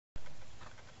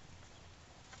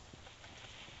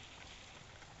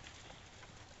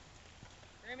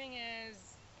grooming is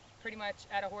pretty much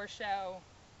at a horse show.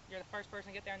 You're the first person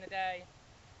to get there in the day.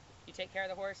 You take care of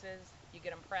the horses, you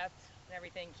get them prepped and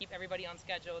everything, keep everybody on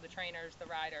schedule, the trainers, the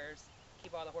riders,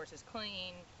 keep all the horses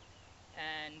clean,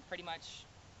 and pretty much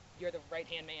you're the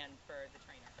right-hand man for the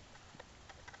trainer.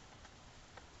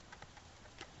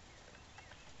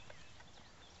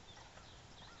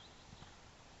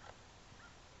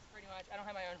 Pretty much, I don't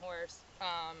have my own horse.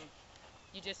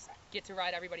 You just get to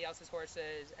ride everybody else's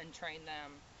horses and train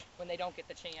them when they don't get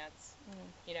the chance,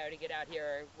 you know, to get out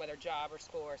here, whether job or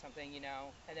school or something, you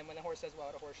know. And then when the horse does well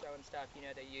at a horse show and stuff, you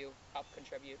know, that you help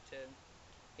contribute to,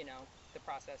 you know, the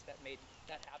process that made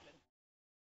that happen.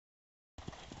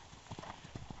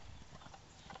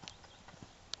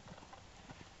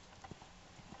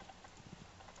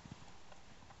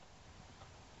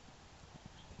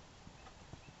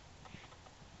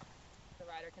 The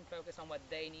rider can focus on what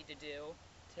they need to do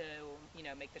to, you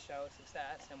know, make the show a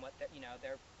success and what, you know,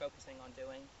 they're focusing on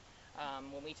doing.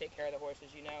 When we take care of the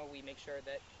horses, you know, we make sure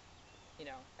that, you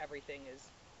know, everything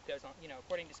goes on, you know,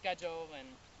 according to schedule and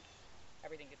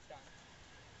everything gets done.